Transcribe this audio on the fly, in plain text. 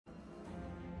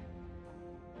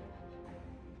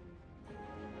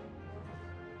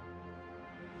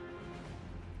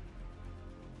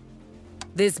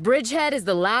This bridgehead is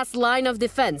the last line of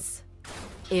defense.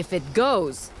 If it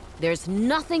goes, there's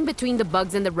nothing between the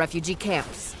bugs and the refugee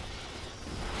camps.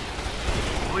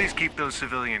 Please keep those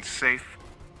civilians safe.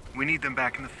 We need them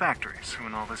back in the factories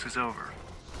when all this is over.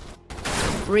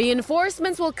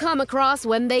 Reinforcements will come across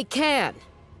when they can.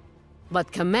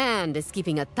 But Command is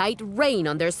keeping a tight rein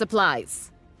on their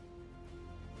supplies.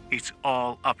 It's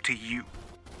all up to you.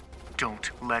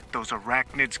 Don't let those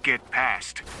arachnids get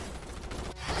past.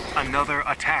 Another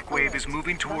attack wave is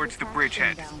moving towards the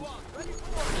bridgehead. Sir,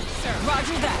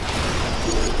 roger that.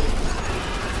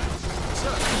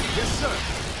 Sir, yes, sir.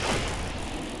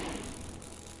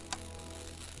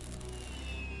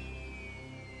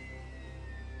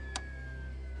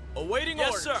 Awaiting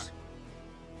orders. Yes,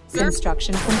 sir.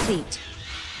 Construction complete.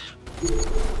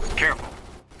 Careful.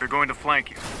 They're going to flank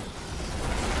you.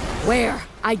 Where?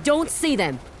 I don't see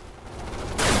them.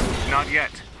 Not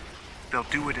yet. They'll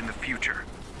do it in the future.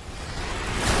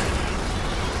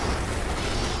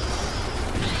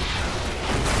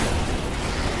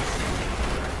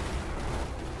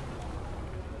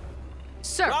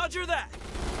 Sir! Roger that!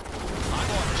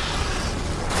 I'm on it.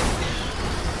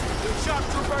 Good shot,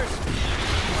 troopers!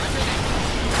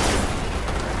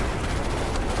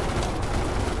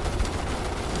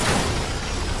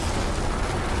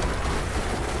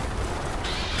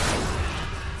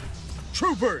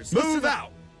 Troopers, move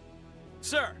out!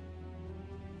 Sir!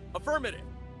 Affirmative.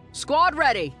 Squad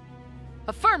ready.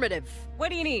 Affirmative. What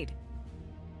do you need?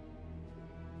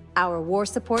 Our war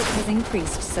support has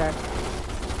increased, sir.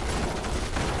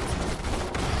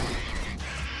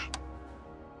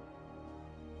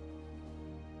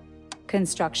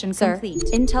 Construction complete.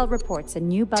 Intel reports a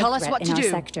new bug threat in our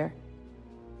sector.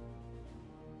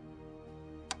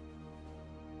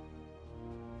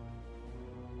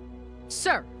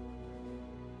 Sir.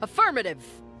 Affirmative.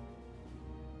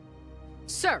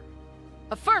 Sir.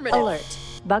 Affirmative. Alert.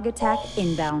 Bug attack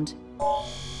inbound.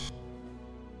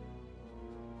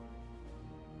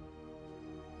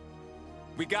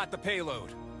 We got the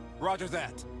payload. Roger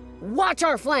that. Watch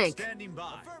our flank. Standing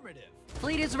by. Affirmative.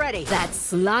 Fleet is ready. That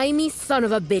slimy son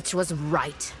of a bitch was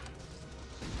right.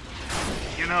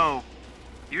 You know,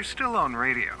 you're still on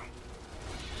radio.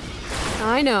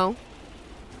 I know.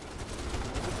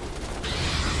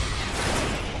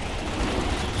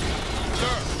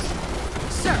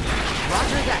 Sir,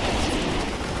 roger that.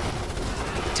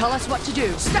 Tell us what to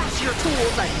do. Stash your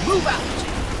tools and move out.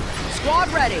 Squad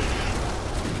ready.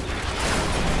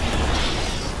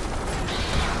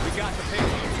 We got the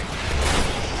payload.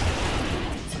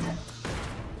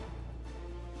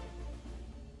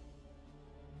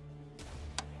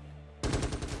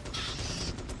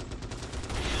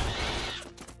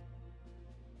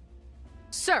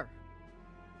 Sir.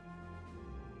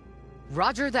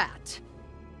 Roger that.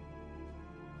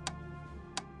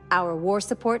 Our war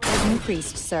support has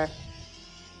increased, sir.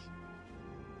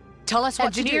 Tell us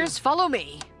what to do. Engineers, follow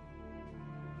me.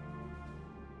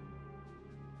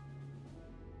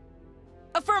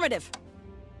 Affirmative.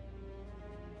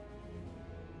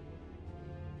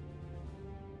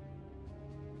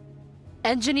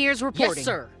 Engineers reporting. Yes,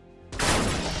 sir.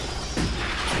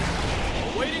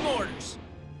 Awaiting orders.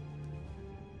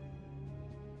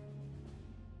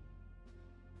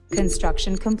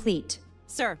 Construction complete.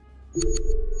 Sir.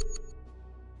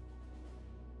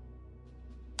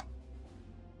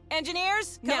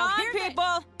 Engineers, come on,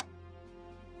 people!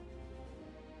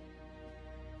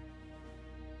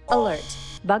 Alert.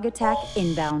 Bug attack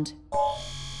inbound.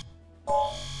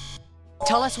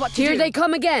 Tell us what to do. Here they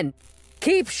come again.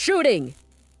 Keep shooting.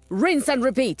 Rinse and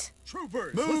repeat.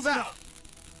 Troopers, move out.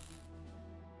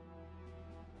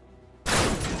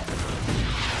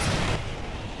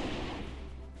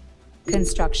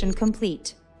 Construction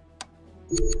complete.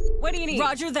 What do you need?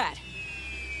 Roger that.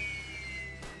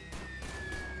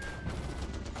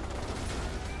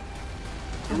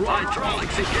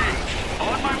 Hydraulics engaged.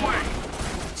 On my way.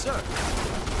 Sir.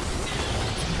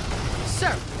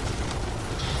 Sir.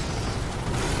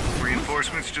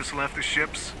 Reinforcements just left the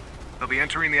ships. They'll be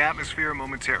entering the atmosphere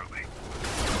momentarily.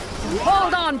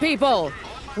 Hold on, people.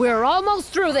 We're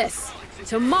almost through this.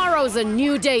 Tomorrow's a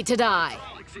new day to die.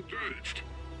 Hydraulics engaged.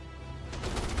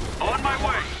 On my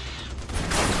way.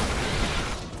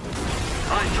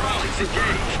 Hydraulics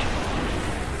engaged.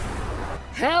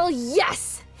 Hell yes!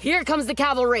 Here comes the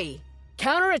cavalry.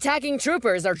 Counter-attacking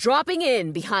troopers are dropping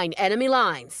in behind enemy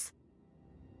lines.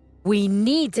 We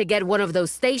need to get one of those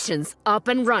stations up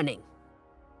and running.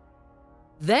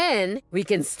 Then we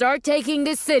can start taking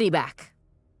this city back.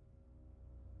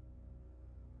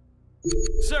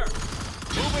 Sir.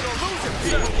 Move it or lose it,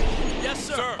 sir. Yes,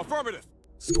 sir. Affirmative.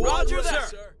 Roger that,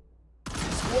 sir.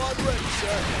 Squad ready,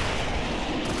 sir.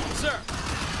 Sir.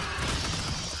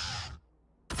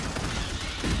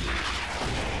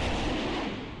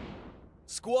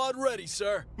 Squad ready,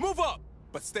 sir. Move up,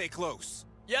 but stay close.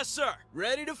 Yes, sir.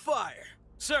 Ready to fire.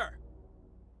 Sir.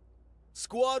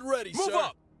 Squad ready, sir. Move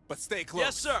up, but stay close.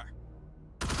 Yes, sir.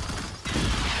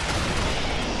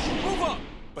 Move up,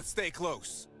 but stay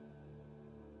close.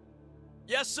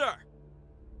 Yes, sir.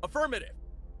 Affirmative.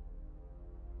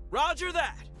 Roger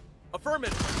that.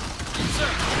 Affirmative. Sir.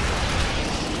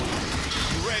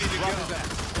 You ready to go? That.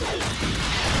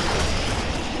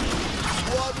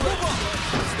 Squad ready,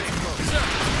 sir. Stay close.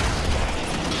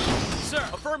 Sir. Sir.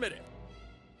 Affirmative.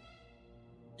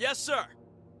 Yes, sir.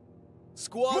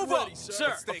 Squad Move ready, up,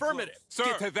 sir. Affirmative. Sir.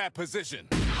 Get to that position.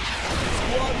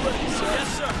 Squad ready, sir.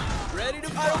 Yes, sir. Ready to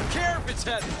fire. I don't care if it's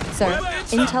heavy. Sir,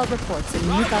 intel reports a new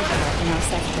bug threat in our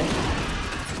sector.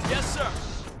 Yes, sir.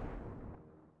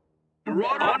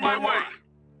 On my way.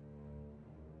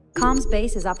 Comms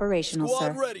base is operational,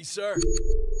 Squad sir. ready, sir.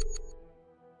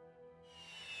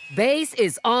 Base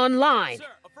is online.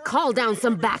 Call down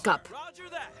some backup. Roger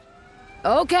that.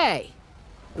 Okay.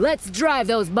 Let's drive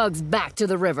those bugs back to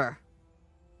the river.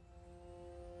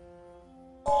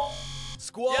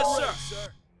 Squad Yes, ready,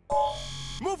 sir.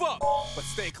 Move up, but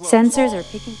stay close. Sensors are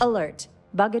picking alert.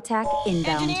 Bug attack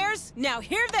inbound. Engineers, now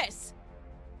hear this.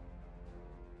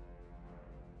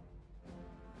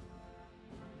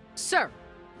 Sir.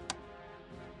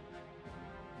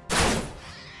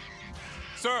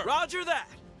 Sir. Roger that.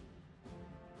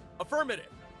 Affirmative.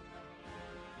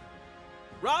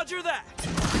 Roger that.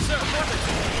 Sir,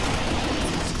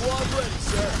 affirmative. Squad ready,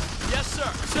 sir. Yes,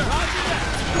 sir. Sir, roger that.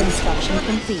 Construction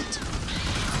complete.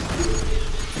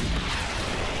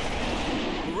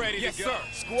 Ready Yes, to go. sir.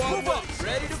 Squad Move ready. up.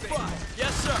 Ready to fire.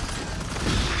 Yes, sir.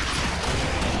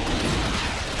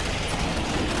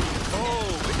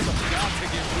 Oh, it's about to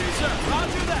get real. Sir,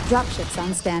 roger that. Dropships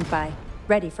on standby.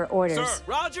 Ready for orders. Sir.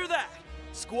 Roger that.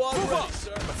 Squad Move ready, up,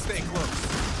 sir. but stay close.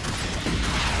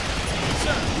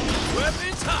 Sir,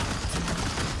 weapons hot.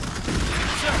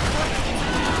 Sir,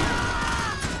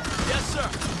 yes, sir.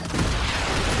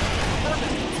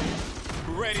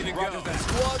 Affirmative. Ready to go. That.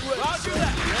 Squad ready, Roger sir.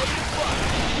 that. Ready to fire.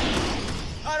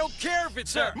 I don't care if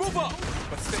it's Sir, move up,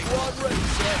 but stay Squad close. ready,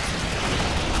 sir.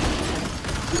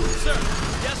 Sir,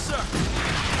 yes, sir.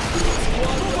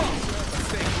 Squad Move ready, up, but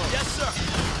stay close. yes, sir.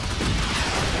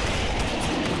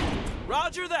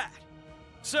 Roger that.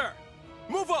 Sir,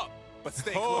 Move up, but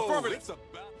stay close. Affirmative. It's about...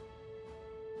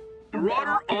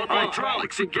 Rudder on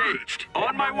hydraulics engaged.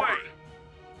 On my way.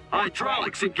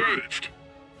 Hydraulics engaged.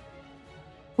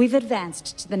 We've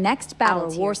advanced to the next battle. Our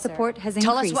tier, war sir. support has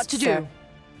Tell us increased, what to do. sir.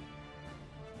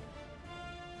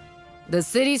 The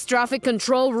city's traffic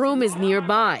control room is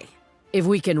nearby. If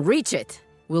we can reach it,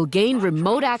 we'll gain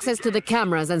remote access to the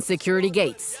cameras and security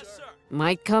gates. yes, sir.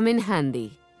 Might come in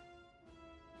handy.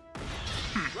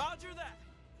 Roger that.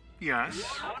 Yes,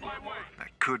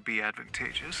 that could be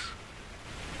advantageous.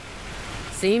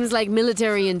 Seems like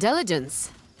military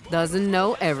intelligence doesn't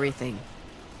know everything.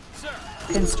 Sir,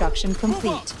 Construction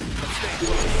complete.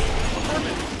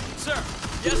 affirmative. Sir,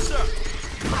 yes, sir.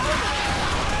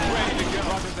 Ready to go.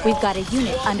 We've got a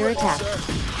unit under attack. Sir.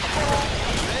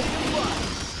 Ready to fly.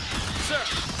 Sir,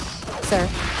 Sir,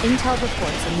 intel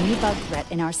reports a new bug threat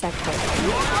in our sector.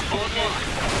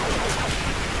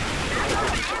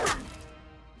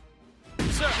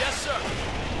 sir, yes, sir.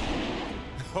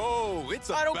 Oh, it's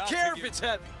I don't about care to if get... it's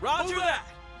heavy. Roger that.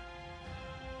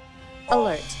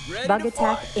 Alert. Ready Bug to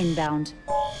attack fly. inbound.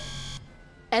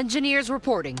 Engineers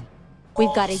reporting.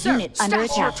 We've got a unit under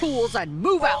stash your attack. tools and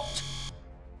move out.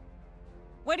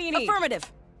 What do you need?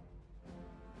 Affirmative.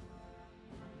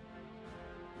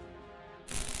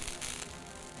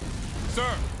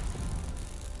 Sir.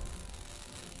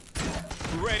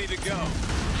 Ready to go.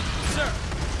 Sir,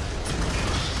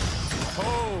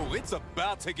 Oh, it's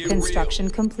about to get Construction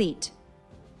complete.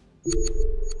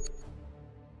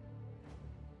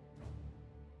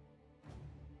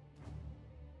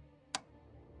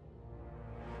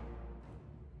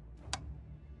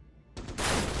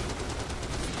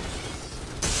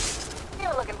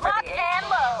 You're looking for lock and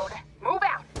load. Move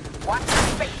out. Watch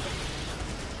your space.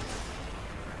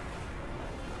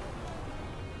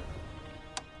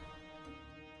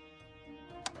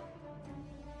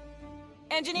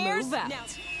 Engineers, Move out. now.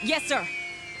 Yes, sir.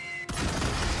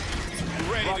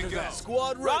 Ready to go.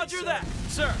 Squad ready, Roger sir. that,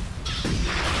 sir.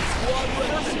 Squad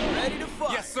ready, sir. Ready to fire.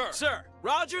 Yes, sir. Sir,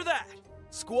 roger that.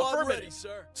 Squad ready,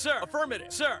 sir. Sir,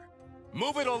 affirmative, sir.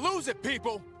 Move it or lose it,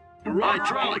 people.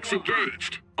 Hydraulics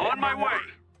engaged. On my way.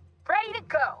 Ready to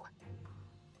go.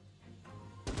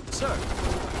 Sir.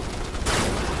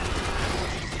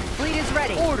 fleet is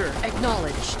ready. Order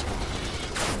acknowledged.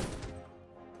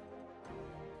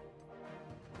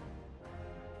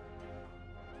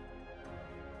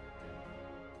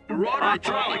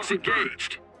 Hydraulics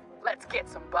engaged. Let's get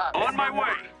some bugs. On my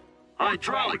way.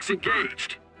 Hydraulics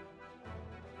engaged.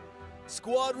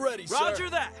 Squad ready, sir. Roger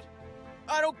that.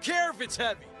 I don't care if it's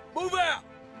heavy. Move out.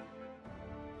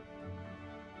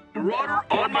 Rudder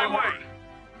on my way.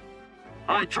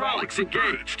 Hydraulics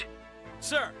engaged.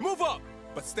 Sir, Move up,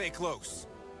 but stay close.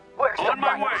 Where's the On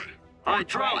my fight? way.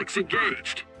 Hydraulics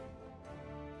engaged.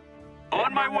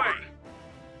 On my way.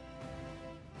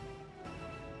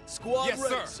 squad Yes,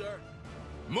 ready, sir. sir.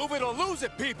 Move it or lose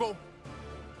it, people.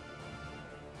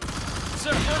 Sir,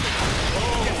 affirmative.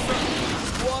 Yes, sir.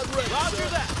 Squad ready, Roger sir.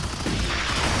 that.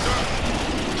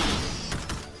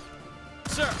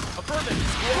 Sir, affirmative.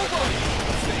 Squad ready.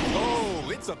 Oh,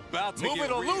 it's about to Move get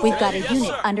it or real. lose We've it. got a Yes, unit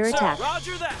sir. under Sir, attack.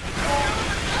 Roger that.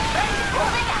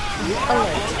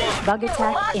 Alert. Bug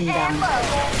attack inbound.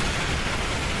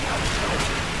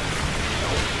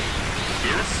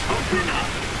 Yes, open up.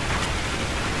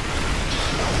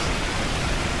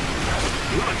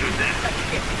 Roger that.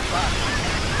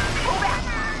 Move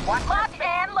out. Lock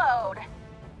and load.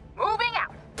 Moving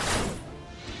out.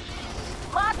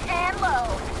 Lock and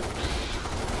load.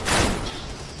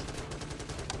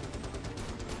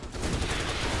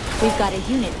 We've got a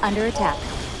unit under attack.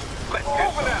 Let's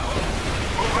get it out.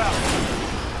 Move out.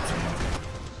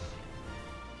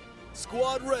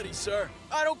 Squad ready, sir.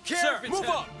 I don't care Sir, if it's move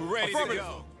heavy. up. Ready to Affirmative.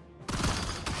 go.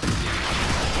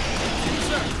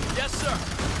 Sir, yes, sir.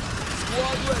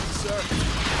 Squad ready, sir.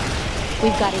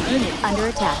 We've got a unit under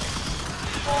attack.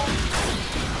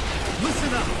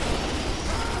 Listen up.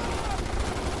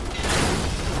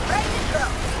 Ready to go.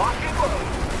 Locking low.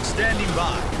 Standing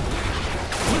by.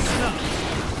 Listen up.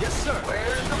 Yes, sir.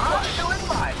 Where's the I'm doing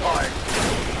my part.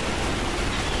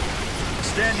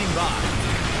 Standing by.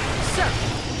 Sir,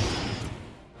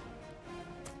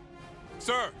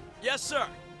 Sir, Yes, sir.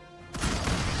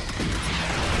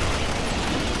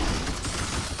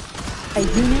 A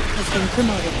unit has been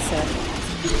promoted, sir.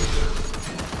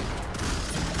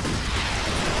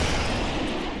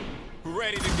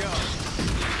 ready to go.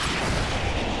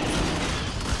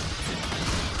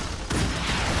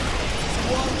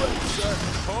 Squad ready, sir.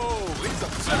 Oh, it's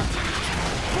about to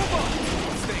move up.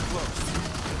 Stay close.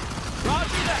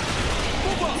 Roger that.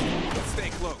 Move up. Stay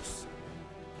close.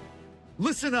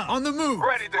 Listen up. On the move.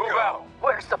 Ready to go.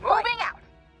 Where's the fight? Moving out.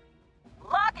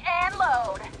 Lock and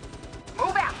load.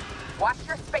 Move out. Watch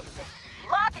your spaces.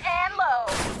 Lock and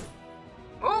load.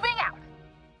 Moving out.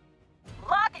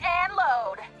 Lock and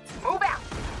load. Move out.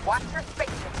 Watch your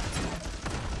spaces.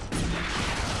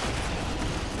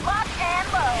 Lock and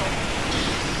load.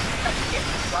 Let's get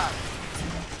some bugs.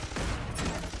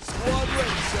 Squad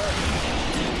ready, sir.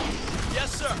 Yes,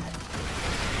 sir.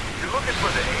 You looking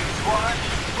for the A squad?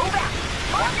 Move out.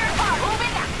 Watch your spot.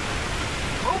 Moving out.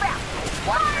 Move out.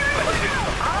 Watch your spaces.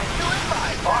 I'm doing my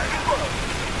part.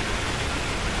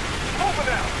 Moving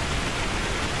out.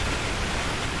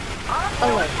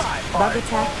 Alert. Bug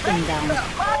attack inbound.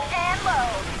 Lock and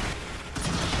load.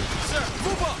 Sir,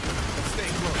 move up. Stay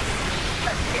close.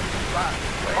 Let's get some bugs.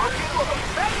 Lock and load.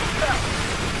 Ready to go.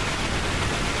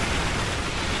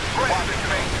 Ready to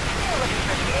train. You're looking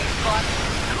for the A spot.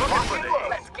 Looking for the A.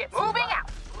 Let's get moving out.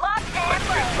 Lock and Get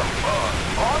load. some bug.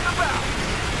 On the bounce.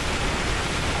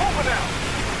 Moving out.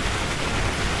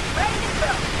 Ready to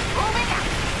go. Moving out.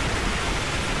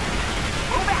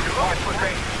 Move out. You looking for the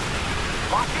A.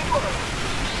 Lock and load.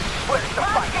 Where's the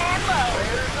Lock fight? and load.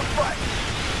 Where's the fight?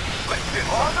 Let's get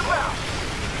on the bounce.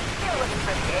 You're looking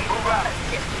for the A Move spot. out. Let's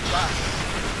get some bugs.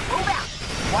 Move out.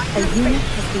 Watch A your unit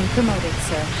space. has been promoted,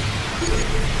 sir.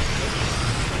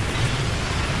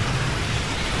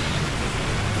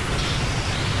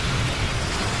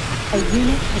 A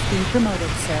unit has been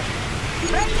promoted, sir.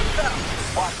 Ready to go.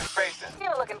 Watch the spacing.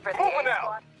 You're looking for the Moving A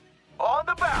out. spot. On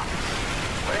the bounce.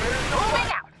 Where's the Moving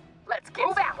fight? out. Let's get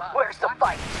move out. Where's the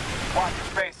fight? Watch the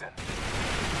spacing.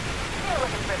 You're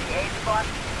looking for the A spot.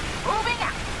 Moving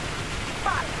out.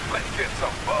 Spot. Let's get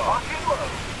some bug. Lock and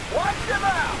load. Watch them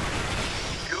out.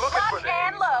 You looking for Lock the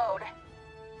and A. load.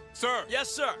 Sir. Yes,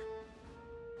 sir.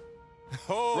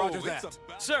 Oh, Roger it's that.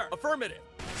 about- Sir, affirmative.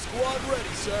 Squad ready,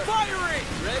 sir. Firing.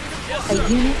 Ready to yes, A sir.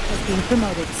 unit has been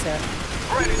promoted, sir.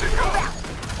 Ready to go. Move out.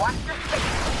 Watch your space.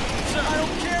 Sir, I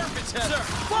don't care if it's heavy. Sir,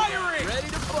 firing. Ready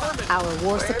to fire. Our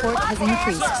war support has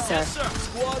increased, sir. Yes, sir.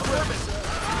 Squad ready, sir.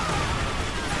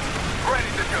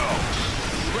 Ready to go.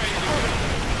 Ready to go.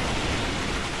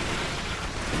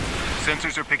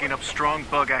 Sensors are picking up strong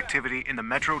bug activity in the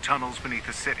metro tunnels beneath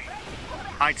the city.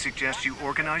 I'd suggest you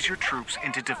organize your troops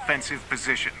into defensive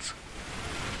positions.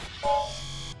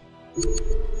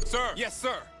 Sir! Yes,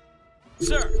 sir!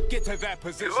 Sir! Get to that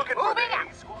position! You're looking for Moving the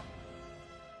out. A squad.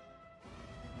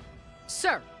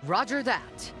 Sir, roger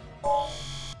that.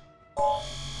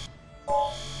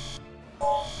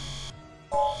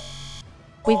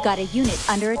 We've got a unit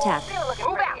under attack. Still looking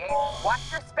for the A. Watch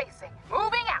your spacing.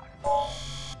 Moving out.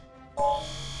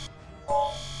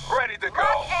 Ready to go.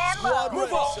 Lock and Squad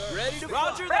load. ready, sir. Ready to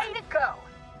Roger that. Ready to go.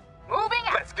 Moving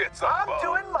out. Let's get some. I'm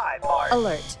doing my part.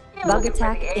 Alert. Still Bug looking for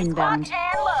attack the A. inbound. Lock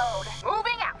and load.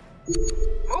 Moving out.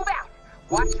 Move out.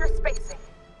 Watch your spacing.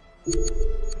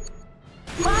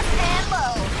 Lock and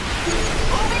load.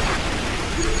 Moving out.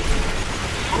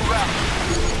 Move out.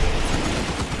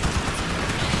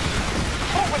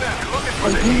 Moving out. You're looking for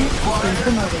A the unit A squad. has been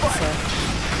promoted, sir.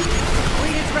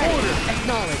 Fleet is ready.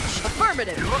 Acknowledged.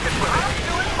 Affirmative. You're looking for the I'm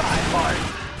doing my part.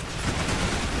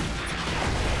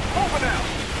 Moving out.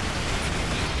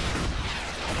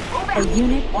 Move A out.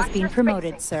 unit has Watch been your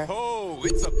promoted, spacing. sir. Oh,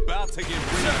 it's about to get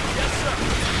real. Yes, sir.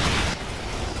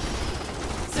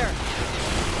 Sir.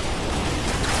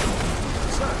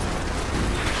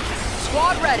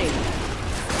 Squad ready.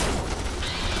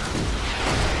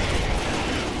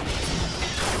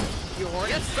 Your orders?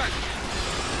 Yes, sir.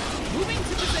 Moving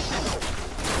to position.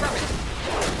 Affirmative.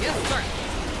 Yes, sir.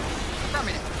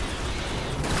 Affirmative.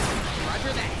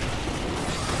 Roger that.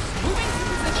 Moving to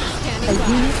position. Standing A by.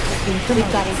 unit has been promoted.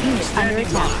 We've got a unit under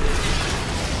attack.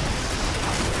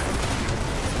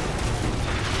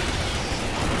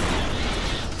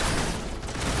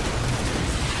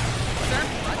 Sir,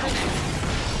 roger that.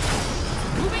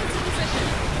 Moving to position.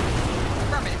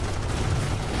 Affirmative.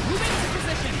 Moving to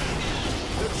position.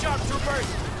 Good shot, troopers.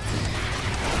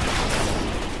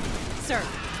 Sir.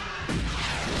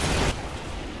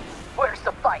 Where's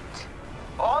the fight?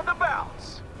 On the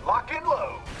bounce. Lock and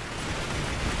load.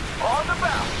 On the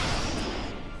bounce.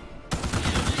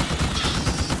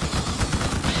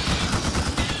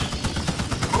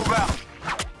 Move out.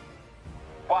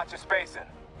 Watch your spacing.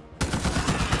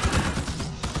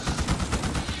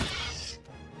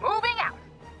 Moving out.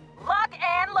 Lock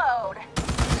and load.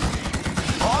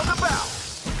 On the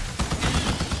bounce.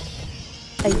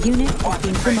 A unit has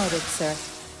been promoted, sir.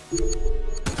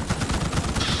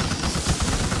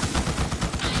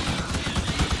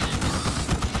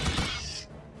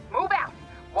 Move out.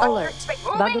 Watch your Alert. space.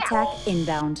 Bug Moving attack out.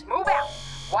 inbound. Move out.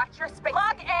 Watch your space.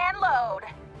 Lock and load.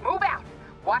 Move out.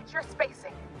 Watch your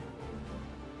spacing.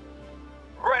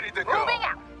 Ready to go. Moving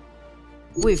out.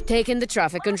 We've taken the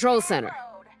traffic control center.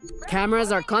 Load.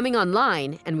 Cameras are coming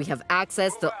online, and we have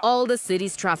access to all the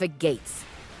city's traffic gates.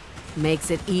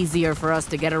 Makes it easier for us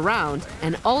to get around,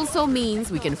 and also means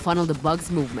we can funnel the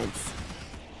bug's movements.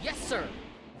 Yes, sir.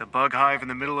 The bug hive in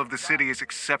the middle of the city is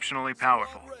exceptionally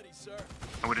powerful. Ready, sir.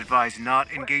 I would advise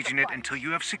not engaging it until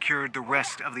you have secured the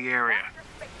rest of the area.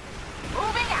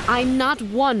 Moving out. I'm not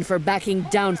one for backing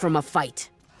down from a fight.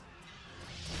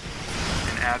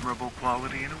 An admirable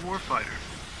quality in a warfighter.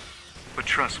 But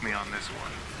trust me on this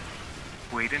one.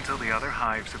 Wait until the other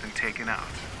hives have been taken out.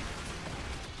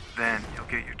 Then you'll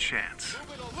get your chance.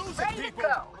 Ready to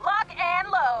go. Lock and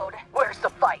load. Where's the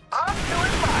fight? I'm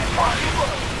doing my part.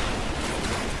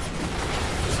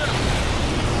 Sir.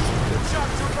 Good shot,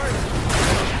 troopers.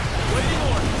 Waiting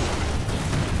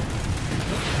orders.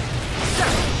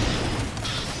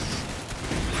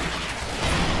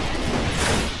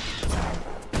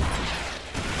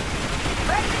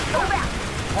 Ready to go back.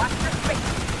 Watch your space.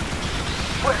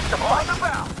 Where's the fight? On the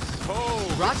bounce. Oh,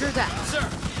 Roger that. Sir.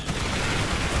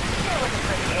 You're looking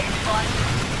for the A spot.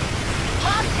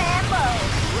 Lock and load.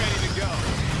 ready to go.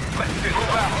 Let's get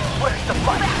move out. Where's the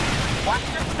fight? Watch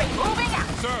your space. Moving out.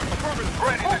 Sir, affirmative.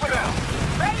 Ready to go.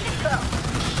 Ready to go.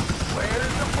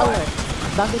 Where's the fight? Alert.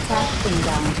 Bug attack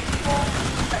inbound.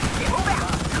 Let's get move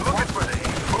out. You're looking for the A.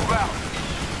 Move out.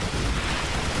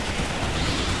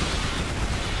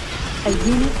 A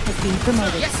unit has been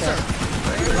promoted, Yes, sir. sir.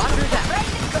 Roger that. Ready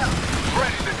to go.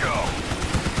 Ready to go.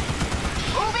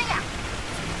 Moving out.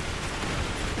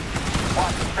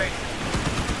 Watch the spaces.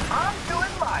 I'm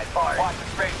doing my part. Watch the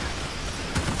spaces.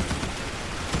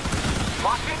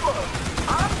 Lock and load.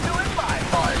 I'm doing my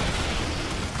part.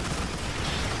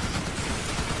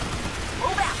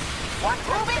 Move out. Watch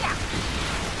moving out.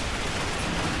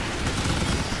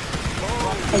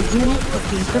 A unit has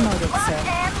been promoted, Lock sir.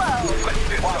 and load. Let's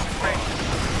get some spaces.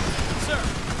 Sir.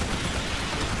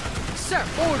 Sir,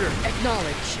 order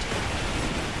acknowledged.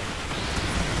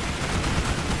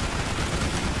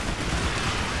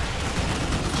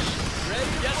 Ready?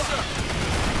 Yes, sir.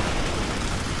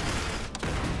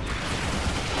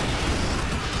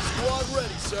 Squad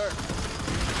ready, sir.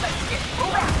 Let's get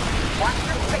move out. Watch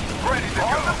your space. Ready to go.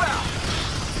 On the bounce.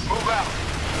 Move out.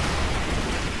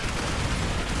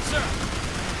 Sir.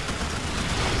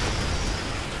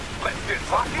 Let's get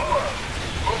lock and load.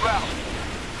 Move out.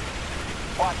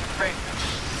 Watch your spacing.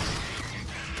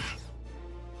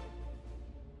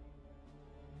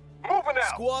 Moving out.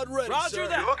 Squad ready, Roger sir.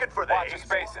 that. You're looking for the Watch your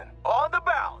spacing. On the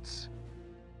bounce.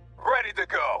 Ready to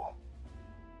go.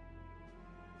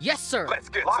 Yes, sir. Let's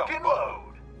get lock and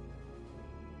load.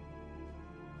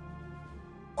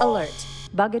 Alert.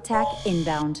 Bug attack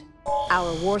inbound.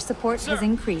 Our war support Sir, has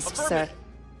increased, sir. affirmative.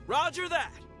 Roger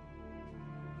that.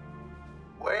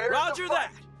 Where's Roger the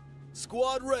that.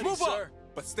 Squad ready, Move sir. up.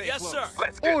 But stay Yes, close. sir.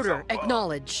 Let's get Order some bug.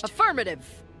 acknowledged. Affirmative.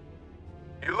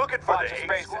 You looking for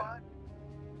the A squad?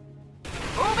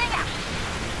 Moving out.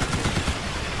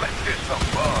 Let's get some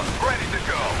bug. Ready to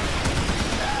go.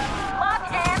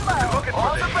 Lock and load. You're looking for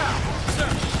On the the bounce. Sir.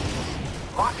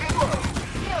 Lock and load.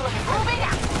 You're looking for moving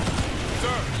out.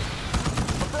 Sir.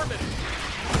 Affirmative.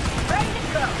 Ready to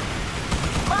go.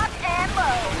 Lock and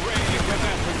load. Ready to get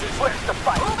that position. Where's the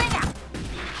fight? Moving out.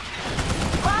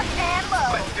 Lock and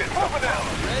load. Let's get moving out.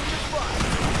 Ready to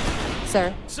fire.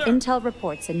 Sir, Sir. Intel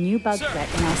reports a new bug Sir. threat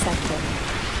in our sector.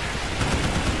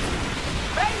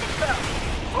 Ready to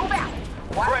go. Move out.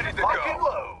 Watch Ready to your go. Lock and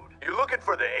load. You looking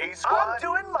for the A squad? I'm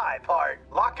doing my part.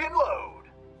 Lock and load.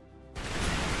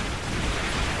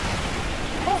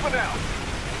 Moving out.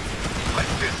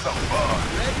 Let's get some bug.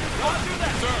 Roger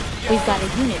that. Sir. We've got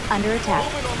a unit under attack.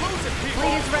 Moving or losing, people.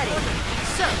 Fleet is ready.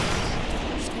 Sir.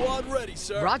 Squad ready,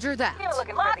 sir. Roger that. You're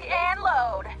looking lock and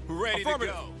load. Ready to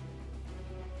Affirmative. go.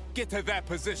 Get to that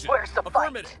position. Where's the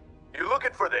Affirmative. fight? You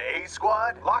looking for the A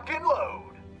squad? Lock and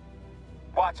load.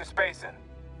 Watch your spacing.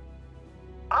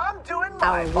 I'm doing my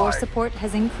Our war part. support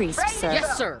has increased, Ready. sir.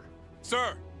 Yes, sir.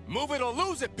 Sir, move it or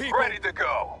lose it, people. Ready to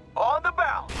go. On the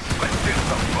bounce. Let's get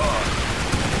some bug.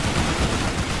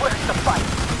 Where's the fight?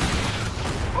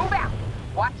 Move out.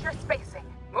 Watch your spacing.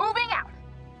 Moving out.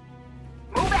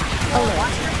 Move out. Alert.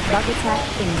 Watch your spacing. Bug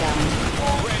attack inbound.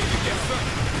 Ready to get sir.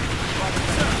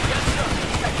 Sir. Yes, sir.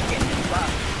 Let's get this bug.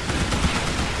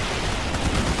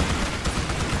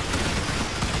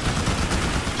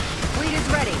 Fleet is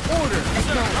ready. Order Sir.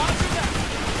 acknowledged. Roger that.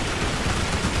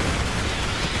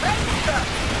 Ready to go.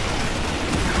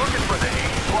 You looking for the A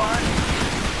squad?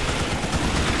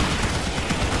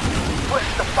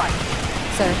 Where's the fight?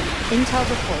 Sir, Intel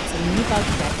reports a new bug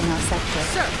threat in our sector.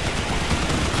 Sir.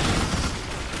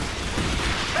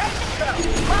 Ready to go.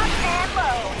 Lock and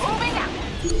load. Moving out.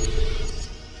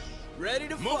 Ready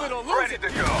to Move fire. it or lose Ready it. to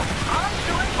go. I'm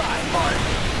doing my part.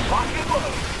 Lock and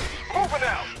load. Moving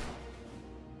out.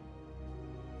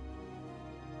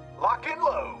 Lock and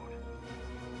load.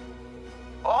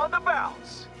 On the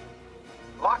bounce.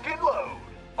 Lock and load.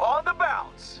 On the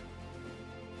bounce.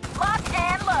 Lock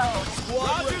and load. Squad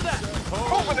Roger ready, that. sir.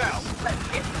 Moving out. Let's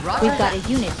get Roger We've got that. a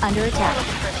unit under attack.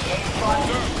 looking for the A squad.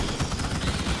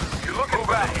 You looking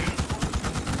for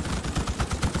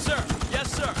the Sir. Yes,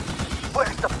 sir.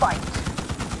 Where's the fight?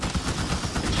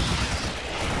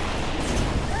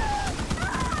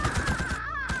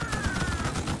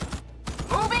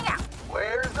 Moving out.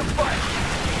 Where's the fight?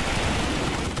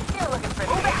 You're looking for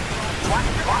move out. Watch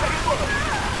your spacing.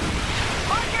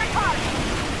 Mark your target.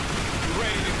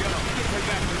 Ready to go. Get to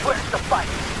that position. Where's the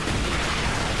fight?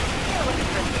 You're looking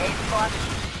for the A squad.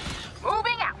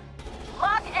 Moving out.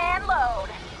 Lock and load.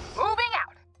 Moving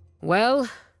out. Well,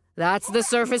 that's the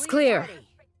surface clear.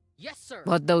 Yes, sir.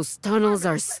 But those tunnels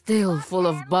are still full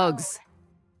of bugs.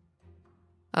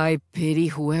 I pity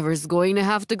whoever's going to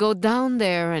have to go down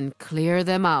there and clear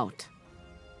them out.